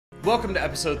Welcome to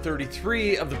episode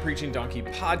 33 of the Preaching Donkey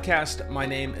podcast. My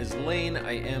name is Lane.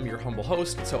 I am your humble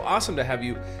host. It's so awesome to have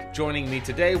you joining me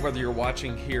today, whether you're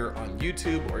watching here on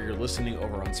YouTube or you're listening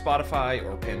over on Spotify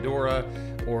or Pandora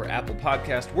or Apple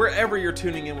Podcast, wherever you're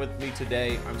tuning in with me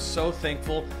today. I'm so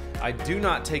thankful. I do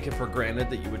not take it for granted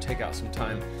that you would take out some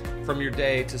time from your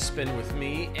day to spend with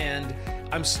me. And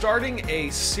I'm starting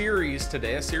a series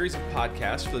today, a series of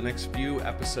podcasts for the next few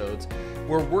episodes,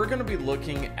 where we're going to be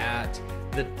looking at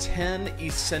the 10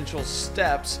 essential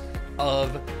steps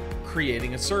of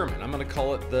creating a sermon. I'm going to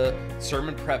call it the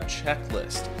sermon prep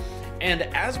checklist. And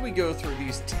as we go through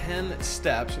these 10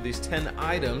 steps or these 10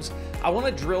 items, I want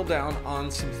to drill down on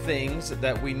some things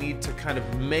that we need to kind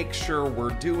of make sure we're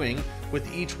doing with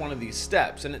each one of these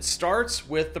steps. And it starts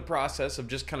with the process of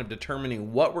just kind of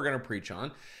determining what we're going to preach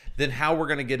on, then how we're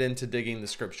going to get into digging the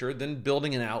scripture, then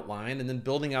building an outline, and then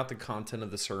building out the content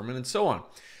of the sermon, and so on.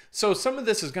 So some of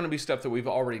this is going to be stuff that we've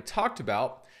already talked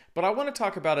about, but I want to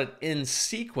talk about it in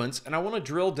sequence, and I want to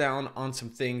drill down on some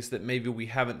things that maybe we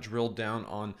haven't drilled down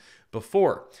on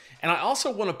before. And I also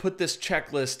want to put this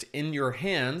checklist in your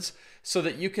hands so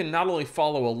that you can not only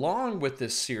follow along with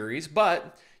this series,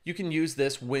 but you can use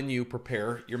this when you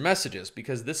prepare your messages,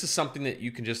 because this is something that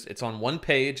you can just, it's on one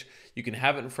page, you can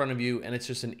have it in front of you, and it's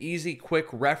just an easy, quick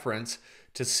reference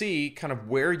to see kind of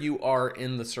where you are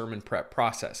in the sermon prep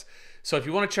process. So if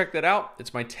you want to check that out,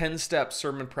 it's my 10-step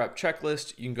sermon prep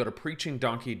checklist. You can go to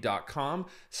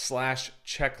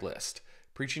preachingdonkey.com/checklist.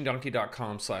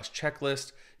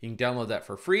 preachingdonkey.com/checklist. You can download that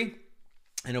for free,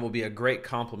 and it will be a great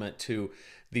complement to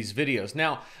these videos.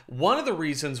 Now, one of the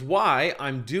reasons why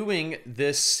I'm doing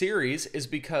this series is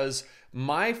because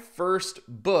my first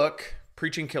book,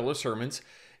 Preaching Killer Sermons,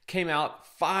 came out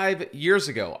 5 years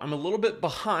ago. I'm a little bit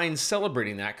behind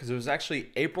celebrating that because it was actually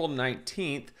April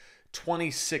 19th,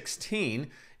 2016,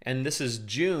 and this is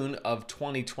June of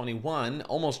 2021,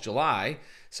 almost July.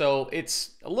 So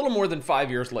it's a little more than 5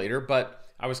 years later, but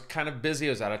I was kind of busy.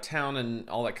 I was out of town and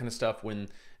all that kind of stuff when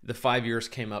the 5 years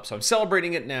came up. So I'm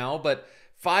celebrating it now, but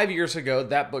 5 years ago,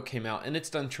 that book came out, and it's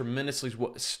done tremendously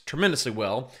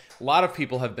well. A lot of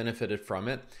people have benefited from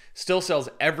it. Still sells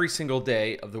every single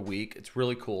day of the week. It's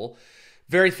really cool.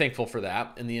 Very thankful for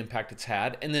that and the impact it's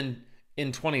had. And then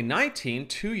in 2019,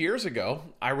 2 years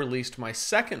ago, I released my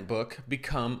second book,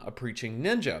 Become a Preaching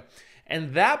Ninja.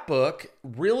 And that book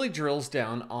really drills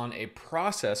down on a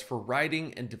process for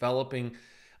writing and developing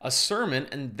a sermon.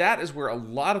 And that is where a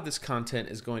lot of this content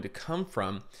is going to come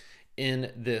from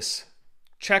in this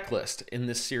checklist, in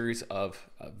this series of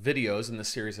videos, in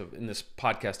this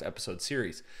podcast episode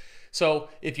series. So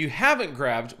if you haven't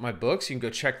grabbed my books, you can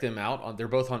go check them out. They're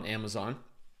both on Amazon.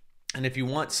 And if you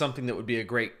want something that would be a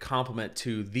great complement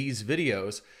to these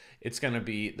videos, it's going to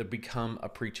be the Become a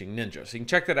Preaching Ninja. So you can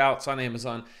check that out. It's on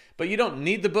Amazon. But you don't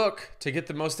need the book to get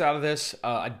the most out of this.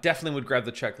 I definitely would grab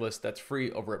the checklist. That's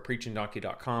free over at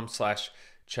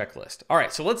preachingdonkey.com/checklist. All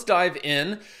right, so let's dive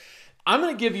in. I'm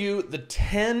going to give you the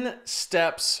 10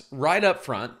 steps right up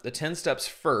front, the 10 steps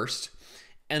first.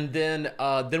 And then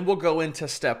we'll go into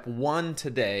step 1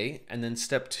 today, and then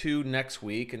step 2 next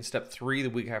week, and step 3 the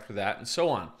week after that, and so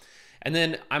on. And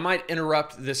then I might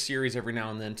interrupt this series every now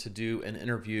and then to do an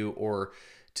interview or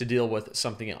to deal with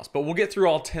something else. But we'll get through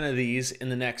all 10 of these in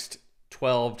the next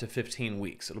 12 to 15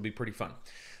 weeks. It'll be pretty fun.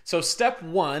 So step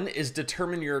 1 is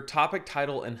determine your topic,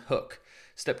 title, and hook.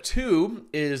 Step 2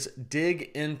 is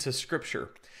dig into scripture.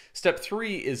 Step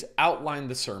 3 is outline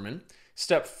the sermon.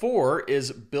 Step 4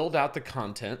 is build out the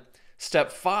content.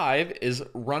 Step 5 is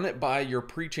run it by your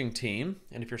preaching team.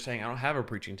 And if you're saying, I don't have a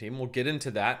preaching team, we'll get into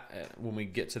that when we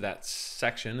get to that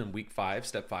section in week 5,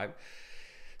 step 5.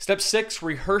 Step 6,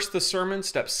 rehearse the sermon.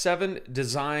 Step 7,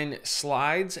 design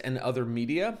slides and other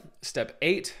media. Step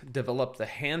 8, develop the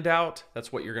handout.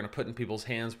 That's what you're going to put in people's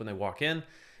hands when they walk in.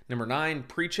 Number 9,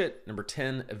 preach it. Number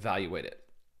 10, evaluate it.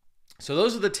 So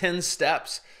those are the 10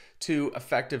 steps to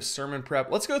effective sermon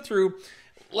prep. Let's go through.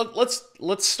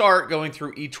 Let's start going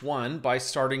through each one by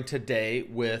starting today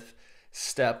with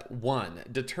step 1.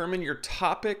 Determine your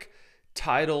topic,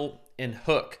 title, and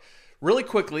hook. Really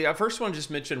quickly, I first want to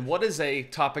just mention, what is a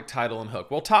topic, title, and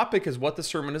hook? Well, topic is what the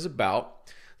sermon is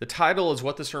about. The title is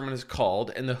what the sermon is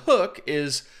called. And the hook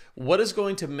is what is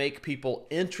going to make people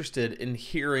interested in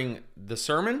hearing the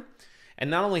sermon.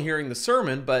 And not only hearing the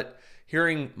sermon, but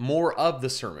hearing more of the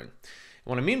sermon.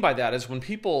 What I mean by that is when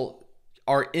people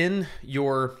are in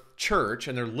your church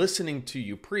and they're listening to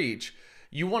you preach,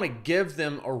 you want to give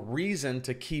them a reason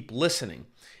to keep listening.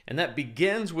 And that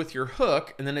begins with your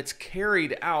hook, and then it's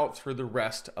carried out through the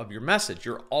rest of your message.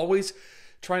 You're always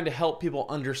trying to help people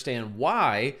understand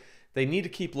why they need to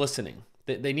keep listening.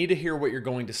 They need to hear what you're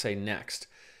going to say next.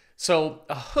 So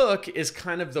a hook is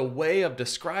kind of the way of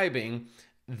describing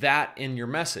that in your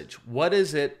message. What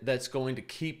is it that's going to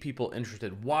keep people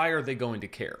interested? Why are they going to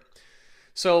care?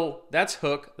 So that's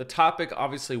hook. The topic,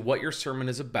 obviously, what your sermon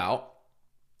is about.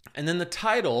 And then the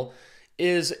title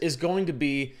is going to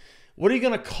be, what are you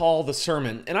going to call the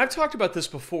sermon? And I've talked about this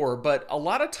before, but a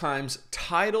lot of times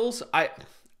titles, I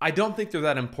don't think they're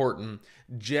that important,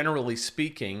 generally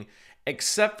speaking,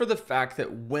 except for the fact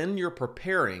that when you're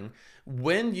preparing,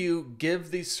 when you give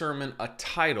the sermon a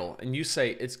title and you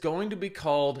say it's going to be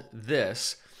called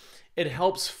this, it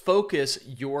helps focus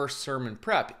your sermon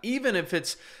prep. Even if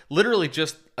it's literally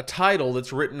just a title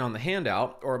that's written on the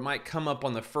handout, or it might come up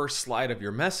on the first slide of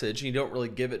your message, and you don't really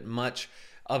give it much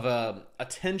of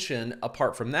attention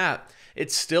apart from that,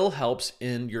 it still helps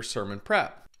in your sermon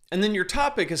prep. And then your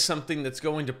topic is something that's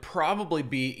going to probably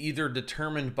be either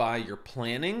determined by your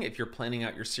planning, if you're planning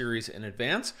out your series in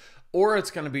advance, or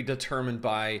it's going to be determined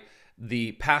by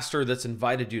the pastor that's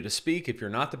invited you to speak, if you're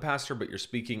not the pastor, but you're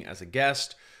speaking as a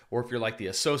guest, or if you're like the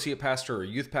associate pastor or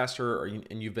youth pastor,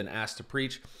 and you've been asked to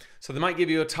preach. So they might give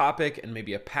you a topic and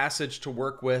maybe a passage to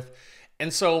work with.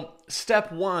 And so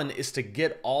step one is to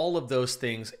get all of those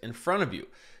things in front of you.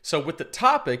 So with the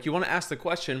topic, you want to ask the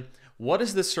question, what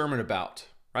is this sermon about,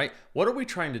 right? What are we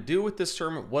trying to do with this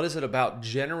sermon? What is it about,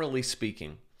 generally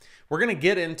speaking? We're going to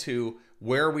get into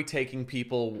where are we taking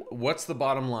people? What's the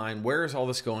bottom line? Where is all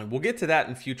this going? We'll get to that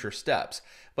in future steps.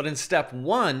 But in step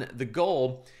one, the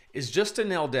goal is just to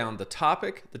nail down the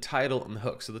topic, the title, and the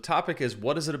hook. So the topic is,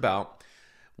 what is it about?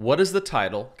 What is the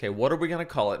title? Okay, what are we going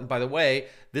to call it? And by the way,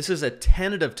 this is a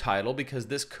tentative title because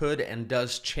this could and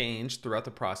does change throughout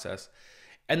the process.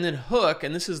 And then hook,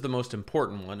 and this is the most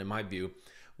important one in my view,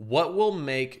 what will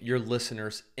make your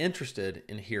listeners interested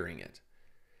in hearing it?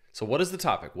 So what is the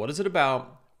topic? What is it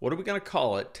about? What are we going to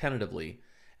call it tentatively?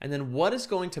 And then what is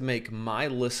going to make my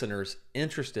listeners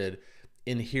interested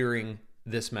in hearing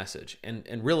this message and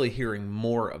really hearing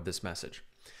more of this message?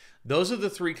 Those are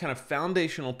the three kind of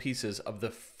foundational pieces of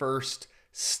the first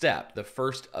step, the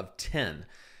first of 10.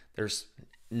 There's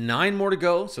 9 more to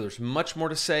go, so there's much more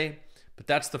to say, but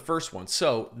that's the first one.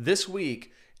 So this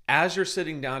week, as you're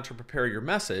sitting down to prepare your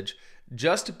message,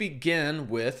 just begin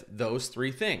with those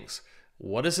 3 things.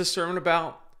 What is this sermon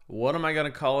about? What am I going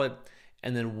to call it?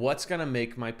 And then what's going to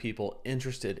make my people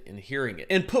interested in hearing it?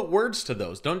 And put words to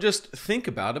those. Don't just think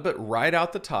about it, but write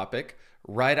out the topic,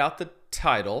 write out the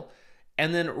title,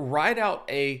 and then write out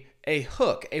a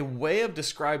hook, a way of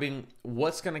describing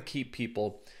what's going to keep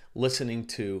people listening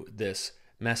to this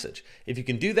message. If you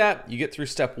can do that, you get through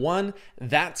step 1.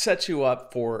 That sets you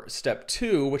up for step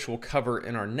 2, which we'll cover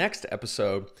in our next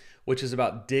episode, which is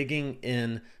about digging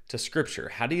into Scripture.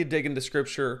 How do you dig into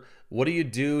Scripture? What do you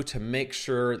do to make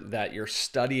sure that you're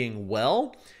studying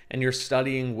well and you're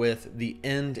studying with the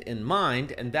end in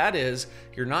mind? And that is,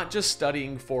 you're not just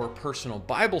studying for personal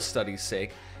Bible study's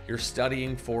sake, you're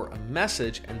studying for a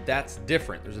message, and that's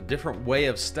different. There's a different way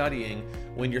of studying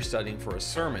when you're studying for a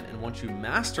sermon. And once you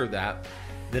master that,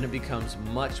 then it becomes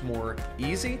much more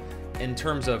easy in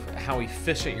terms of how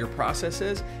efficient your process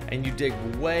is, and you dig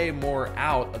way more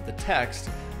out of the text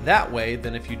that way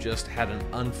than if you just had an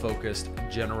unfocused,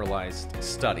 generalized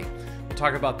study. We'll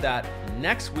talk about that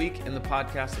next week in the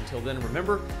podcast. Until then,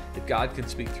 remember that God can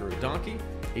speak through a donkey,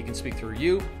 He can speak through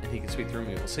you, and He can speak through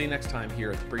me. We'll see you next time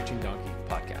here at the Preaching Donkey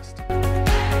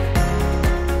Podcast.